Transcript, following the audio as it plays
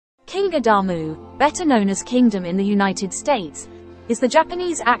Kingudamu, better known as Kingdom in the United States, is the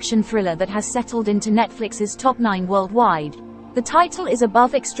Japanese action thriller that has settled into Netflix's top 9 worldwide. The title is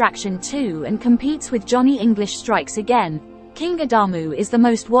above Extraction 2 and competes with Johnny English Strikes Again. Kingudamu is the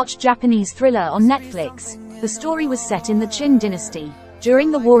most watched Japanese thriller on Netflix. The story was set in the Qin dynasty, during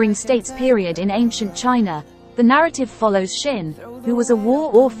the Warring States period in ancient China. The narrative follows Xin, who was a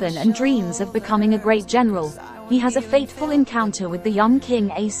war orphan and dreams of becoming a great general. He has a fateful encounter with the young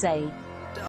king Asai,